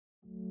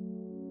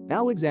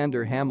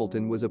Alexander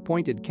Hamilton was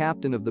appointed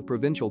captain of the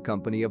Provincial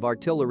Company of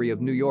Artillery of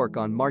New York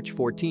on March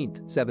 14,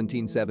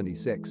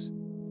 1776.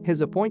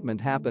 His appointment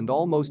happened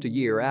almost a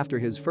year after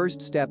his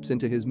first steps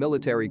into his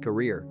military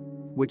career,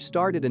 which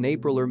started in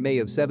April or May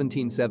of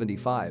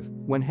 1775,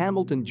 when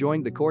Hamilton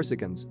joined the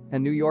Corsicans, a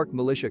New York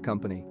militia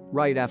company,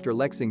 right after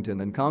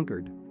Lexington and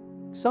Concord.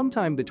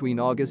 Sometime between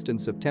August and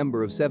September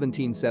of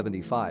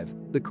 1775,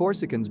 the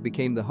Corsicans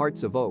became the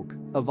Hearts of Oak,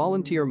 a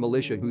volunteer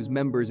militia whose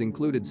members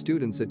included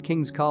students at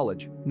King's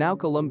College, now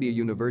Columbia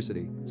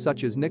University,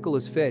 such as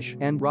Nicholas Fish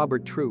and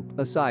Robert Troup,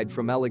 aside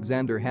from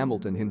Alexander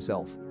Hamilton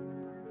himself.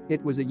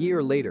 It was a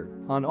year later,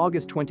 on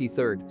August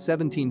 23,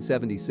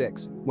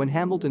 1776, when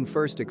Hamilton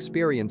first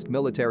experienced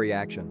military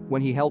action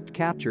when he helped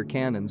capture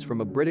cannons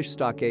from a British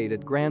stockade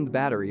at Grand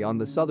Battery on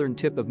the southern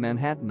tip of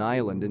Manhattan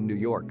Island in New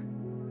York.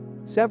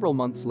 Several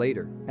months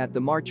later, at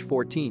the March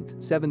 14,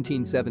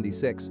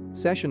 1776,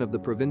 session of the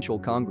Provincial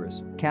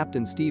Congress,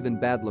 Captain Stephen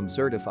Badlam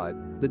certified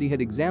that he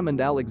had examined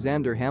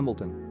Alexander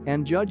Hamilton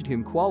and judged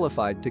him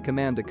qualified to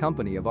command a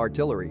company of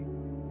artillery,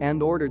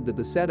 and ordered that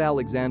the said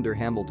Alexander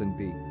Hamilton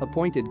be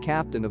appointed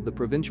captain of the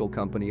Provincial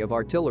Company of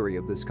Artillery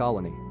of this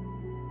colony.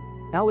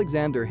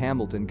 Alexander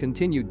Hamilton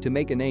continued to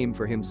make a name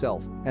for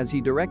himself as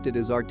he directed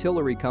his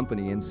artillery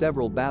company in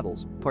several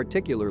battles,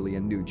 particularly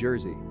in New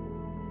Jersey.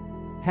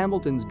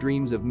 Hamilton's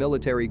dreams of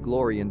military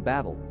glory in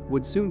battle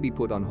would soon be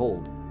put on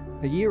hold.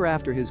 A year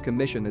after his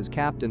commission as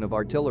captain of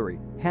artillery,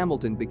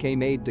 Hamilton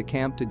became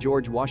aide-de-camp to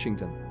George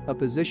Washington, a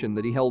position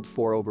that he held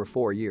for over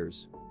 4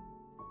 years.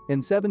 In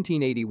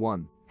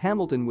 1781,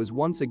 Hamilton was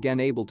once again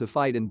able to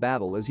fight in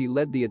battle as he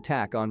led the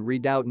attack on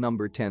Redoubt No.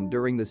 10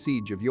 during the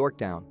siege of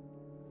Yorktown.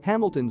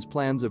 Hamilton's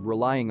plans of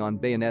relying on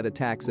bayonet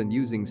attacks and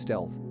using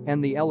stealth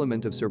and the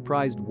element of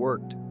surprise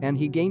worked, and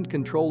he gained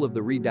control of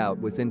the redoubt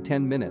within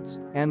 10 minutes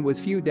and with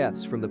few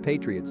deaths from the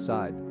Patriots'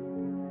 side.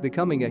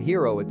 Becoming a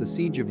hero at the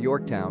siege of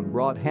Yorktown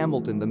brought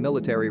Hamilton the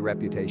military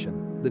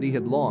reputation that he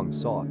had long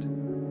sought.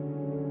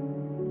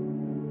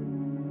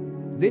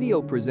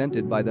 Video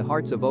presented by the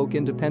Hearts of Oak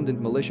Independent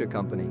Militia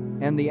Company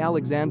and the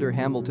Alexander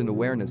Hamilton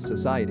Awareness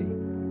Society.